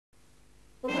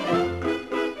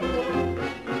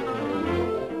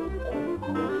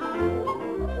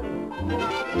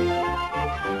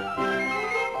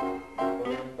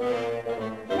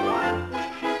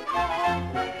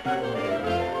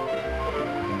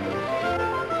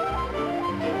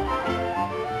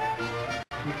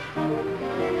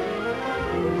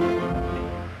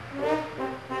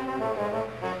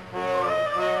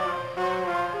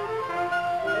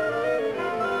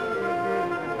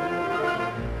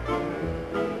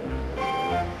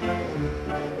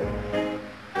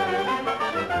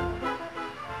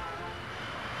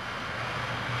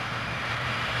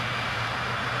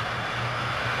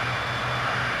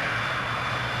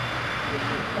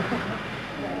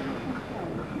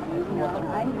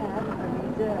I have a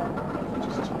reserve.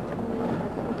 Just check.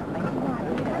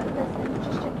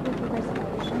 Just check with the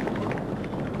reservation.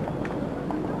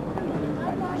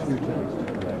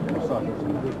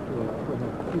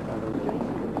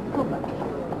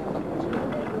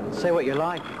 Say what you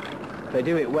like, they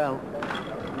do it well.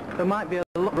 There might be a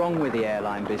lot wrong with the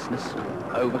airline business.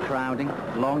 Overcrowding,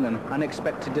 long and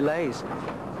unexpected delays.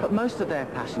 But most of their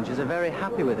passengers are very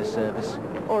happy with the service,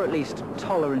 or at least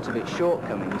tolerant of its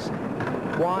shortcomings.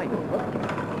 Why?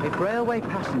 If railway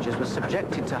passengers were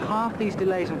subjected to half these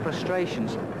delays and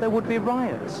frustrations, there would be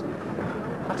riots.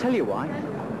 I'll tell you why.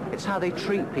 It's how they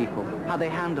treat people, how they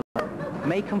handle them,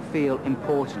 make them feel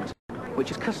important, which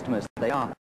is customers they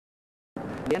are.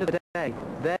 At the end of the day,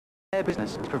 their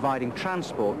business is providing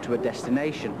transport to a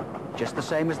destination, just the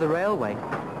same as the railway.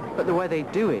 But the way they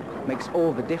do it makes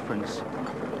all the difference.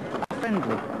 A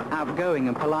friendly, outgoing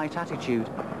and polite attitude,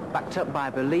 backed up by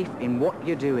a belief in what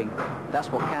you're doing. That's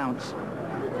what counts.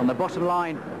 On the bottom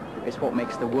line, it's what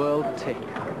makes the world tick.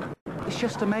 It's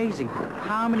just amazing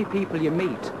how many people you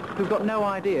meet who've got no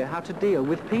idea how to deal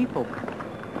with people.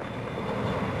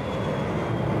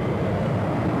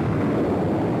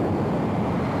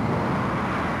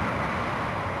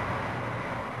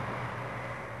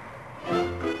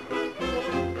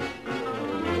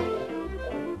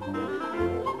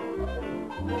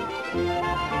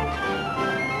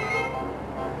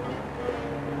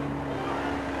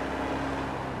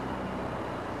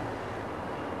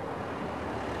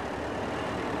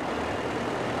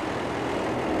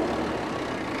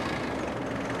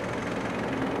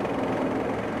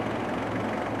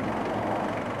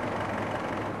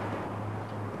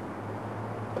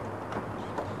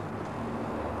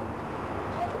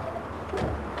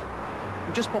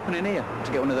 I'm just popping in here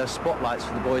to get one of those spotlights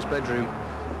for the boys' bedroom.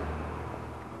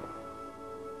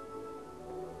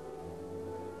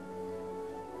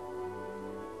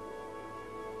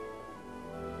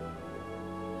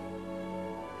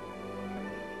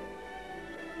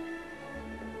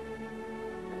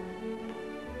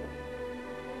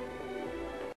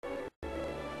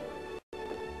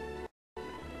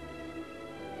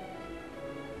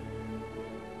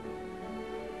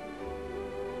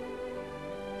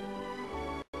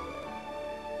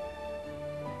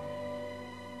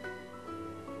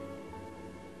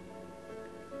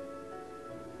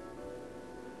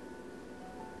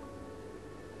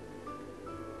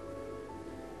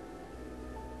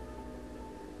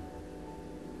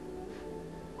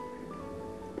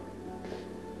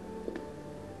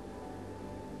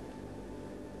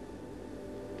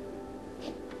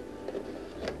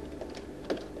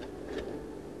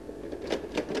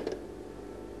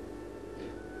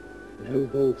 No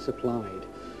bulb supplied.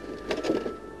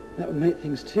 That would make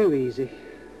things too easy.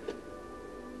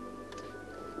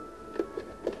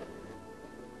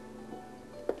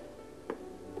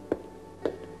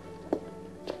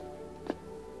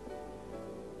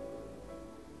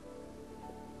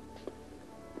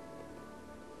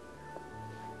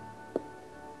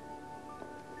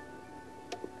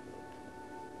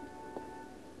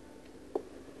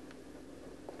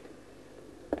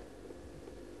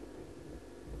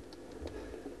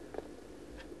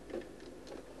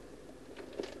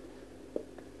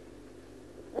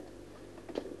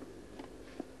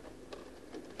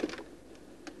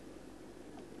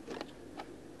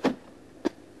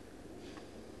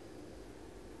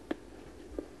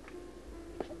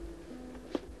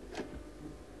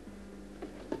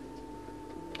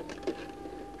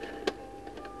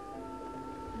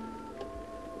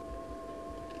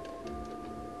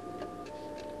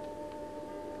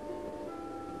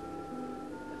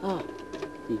 Ah,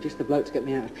 you're just the bloke to get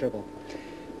me out of trouble.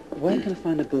 Where can I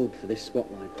find a bulb for this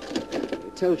spotlight?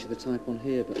 It tells you the type on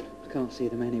here, but I can't see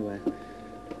them anywhere.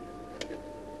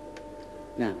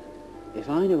 Now, if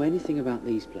I know anything about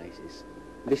these places,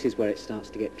 this is where it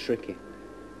starts to get tricky.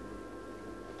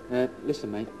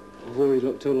 Listen, mate, I've already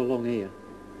looked all along here.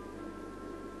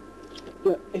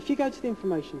 Look, if you go to the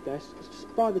information desk,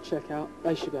 just by the checkout,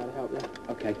 they should be able to help you.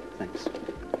 Okay, thanks.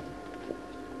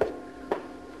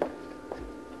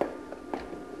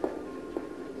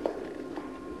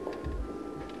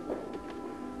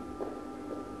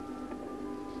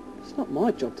 It's not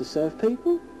my job to serve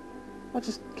people. I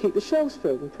just keep the shelves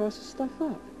filled and price the stuff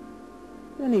up.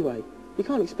 Anyway, you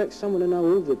can't expect someone to know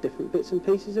all the different bits and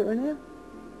pieces that are in here.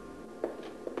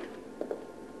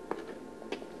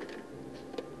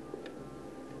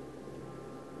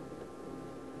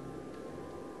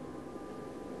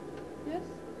 Yes?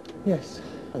 Yes,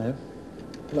 hello.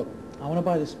 Look, I want to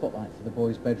buy the spotlight for the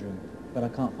boys' bedroom, but I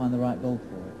can't find the right bulb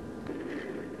for it.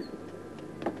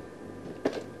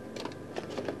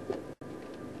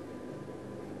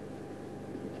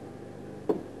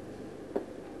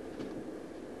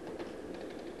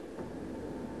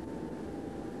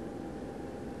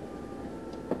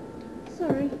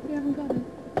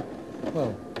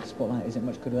 isn't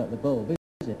much good without the bulb,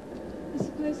 is it? I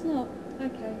suppose not.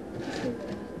 Okay. Just leave it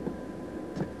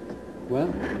there. Well,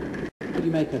 what do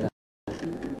you make of that?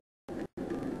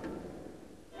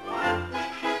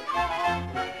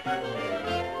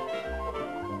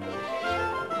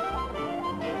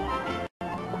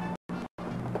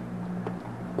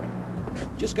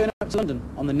 Just going up to London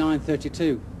on the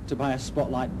 9:32 to buy a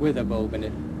spotlight with a bulb in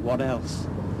it. What else?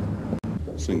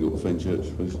 Single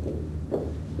Fenchurch, please.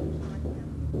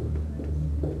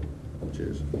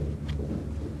 Cheers.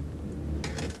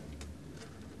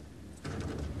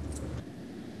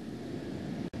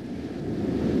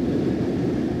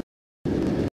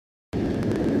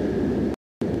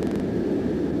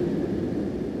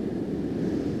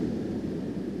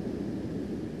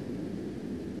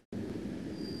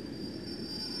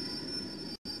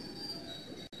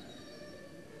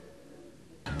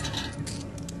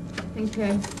 Thank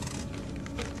you.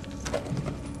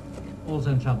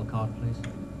 All-zone travel card, please.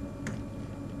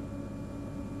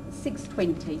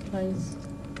 620, please.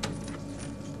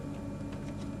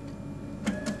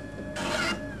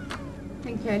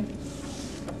 Thank you.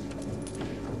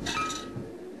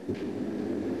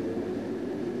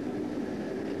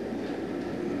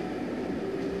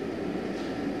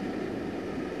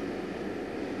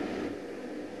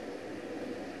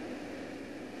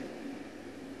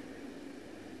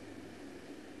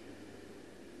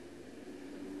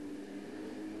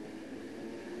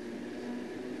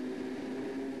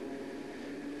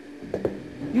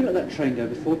 You let that train go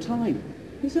before time.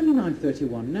 It's only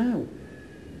 9:31 now.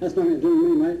 That's nothing to do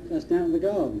with me, mate. That's down in the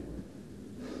garden.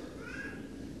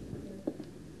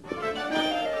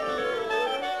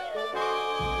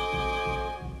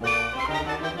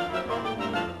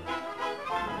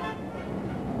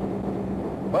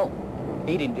 Well,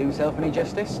 he didn't do himself any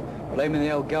justice, blaming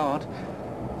the old guard.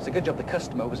 It's a good job the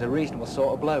customer was a reasonable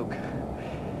sort of bloke.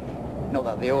 Not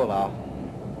that they all are.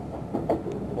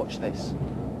 Watch this.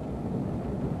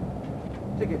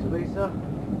 Tickets, please, sir.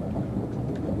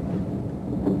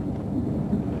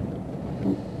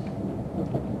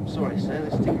 Sorry, sir,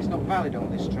 this ticket's not valid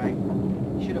on this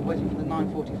train. You should have waited for the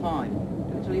 9:45.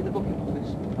 Didn't tell you the booking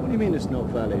office. What do you mean it's not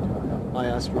valid? I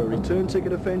asked for a return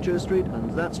ticket at Fenchurch Street,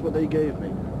 and that's what they gave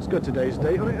me. It's got today's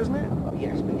date on it, hasn't it? Oh,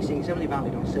 yes, but you see, it's only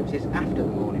valid on services after the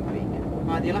morning peak.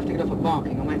 Either you'll have to get off at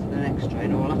Barking and wait for the next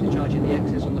train, or I'll have to charge you the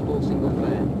excess on the full single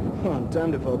fare. Oh, I'm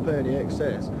damned if I'll pay any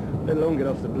excess, let alone get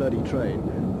off the bloody train.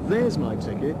 There's my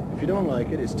ticket. If you don't like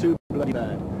it, it's too bloody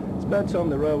bad. It's about time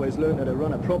the railways learned how to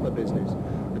run a proper business.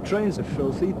 The trains are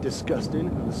filthy, disgusting,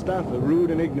 and the staff are rude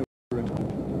and ignorant.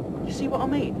 You see what I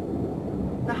mean?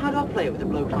 Now, how do I play it with a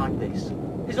bloke like this?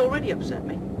 He's already upset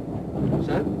me.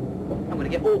 So, I'm going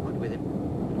to get awkward with him.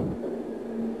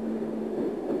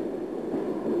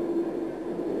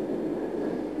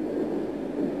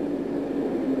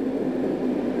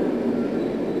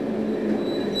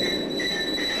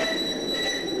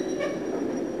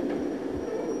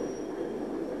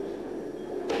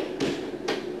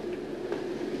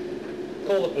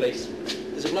 Call the police.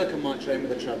 There's a bloke on my train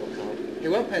with a travel card. He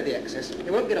won't pay the excess, he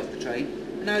won't get off the train,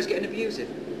 and now he's getting abusive.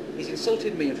 He's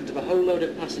insulted me in front of a whole load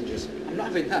of passengers. I'm not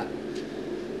having that.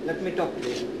 Let me dock,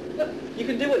 please. Look, you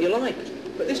can do what you like,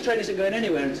 but this train isn't going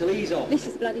anywhere until he's off. This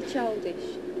is bloody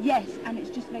childish. Yes, and it's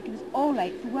just making us all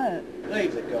late for work.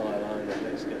 Leave the guy alone and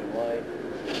let's get away.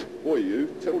 Boy,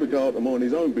 you, tell the guard to mind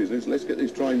his own business. Let's get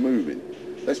this train moving.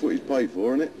 That's what he's paid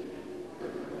for, isn't it?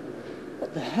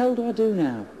 What the hell do I do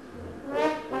now?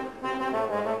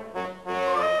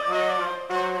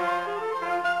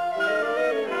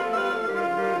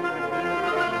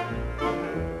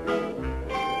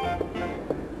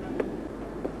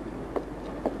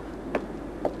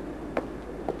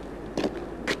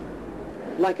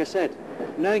 Like I said,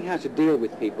 knowing how to deal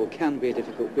with people can be a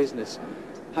difficult business.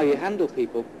 How you handle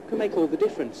people can make all the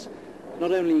difference,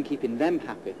 not only in keeping them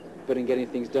happy, but in getting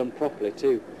things done properly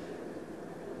too.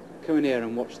 Come in here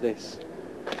and watch this.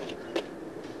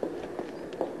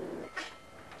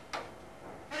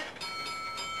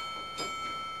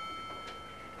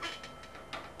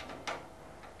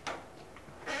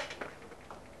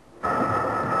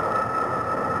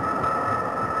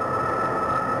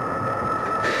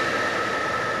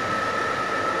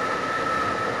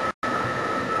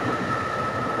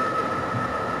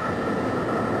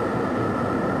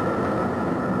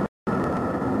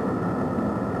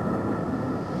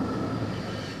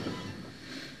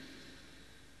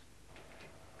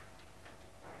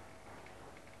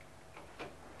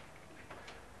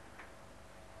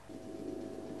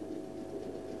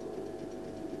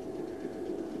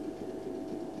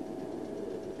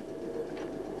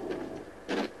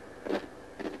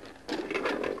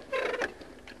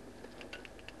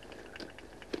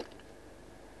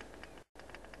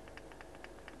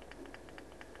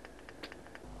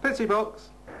 Pitsea box.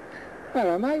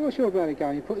 Hello, mate. What's your bloody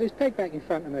going? You put this peg back in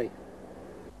front of me.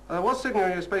 What signal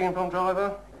are you speaking from,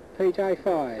 driver?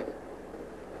 PJ5.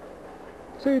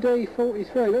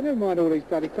 2D43. Look, never mind all these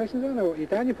bloody questions. I know what you've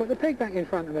done. You put the peg back in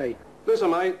front of me.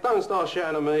 Listen, mate, don't start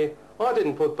shouting at me. I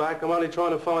didn't put back. I'm only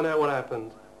trying to find out what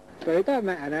happened. But it don't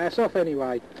matter now. It's off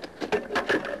anyway.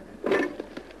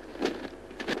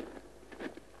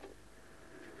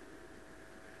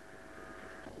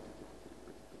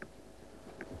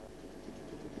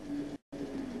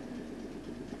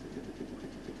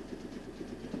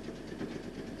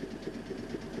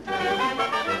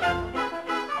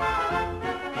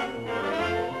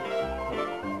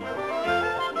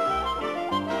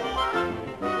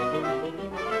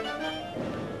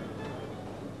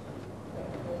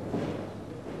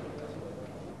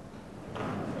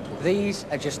 These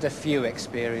are just a few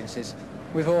experiences.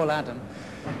 We've all had them.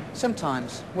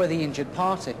 Sometimes we're the injured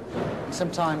party, and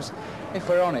sometimes, if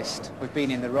we're honest, we've been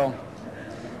in the wrong.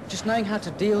 Just knowing how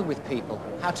to deal with people,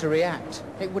 how to react,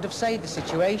 it would have saved the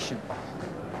situation.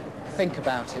 Think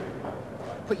about it.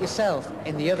 Put yourself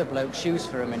in the other bloke's shoes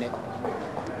for a minute.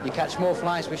 You catch more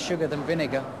flies with sugar than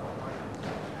vinegar.